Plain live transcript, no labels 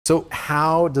So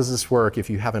how does this work if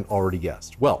you haven't already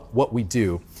guessed? Well, what we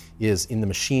do is in the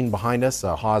machine behind us,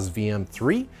 a Haas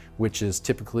VM3, which is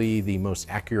typically the most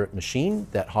accurate machine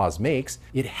that Haas makes,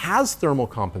 it has thermal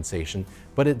compensation,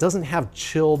 but it doesn't have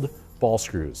chilled ball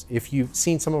screws. If you've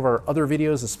seen some of our other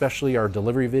videos, especially our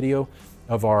delivery video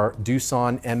of our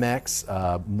Doosan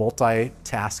MX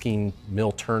multitasking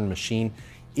mill turn machine,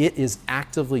 it is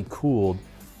actively cooled.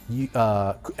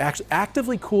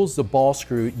 Actively cools the ball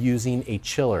screw using a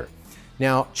chiller.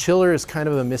 Now, chiller is kind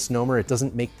of a misnomer. It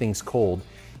doesn't make things cold.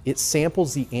 It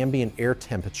samples the ambient air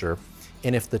temperature,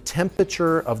 and if the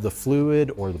temperature of the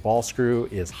fluid or the ball screw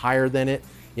is higher than it,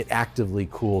 it actively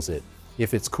cools it.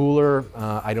 If it's cooler,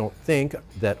 I don't think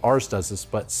that ours does this,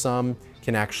 but some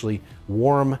can actually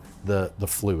warm the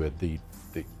fluid.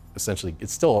 Essentially,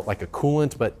 it's still like a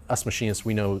coolant, but us machinists,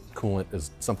 we know coolant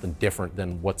is something different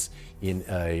than what's in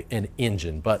an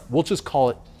engine, but we'll just call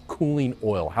it cooling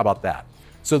oil. How about that?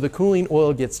 So the cooling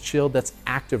oil gets chilled, that's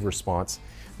active response.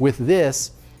 With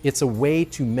this, it's a way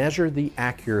to measure the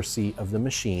accuracy of the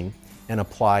machine and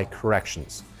apply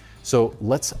corrections. So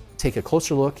let's take a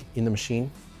closer look in the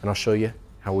machine and I'll show you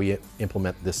how we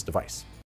implement this device.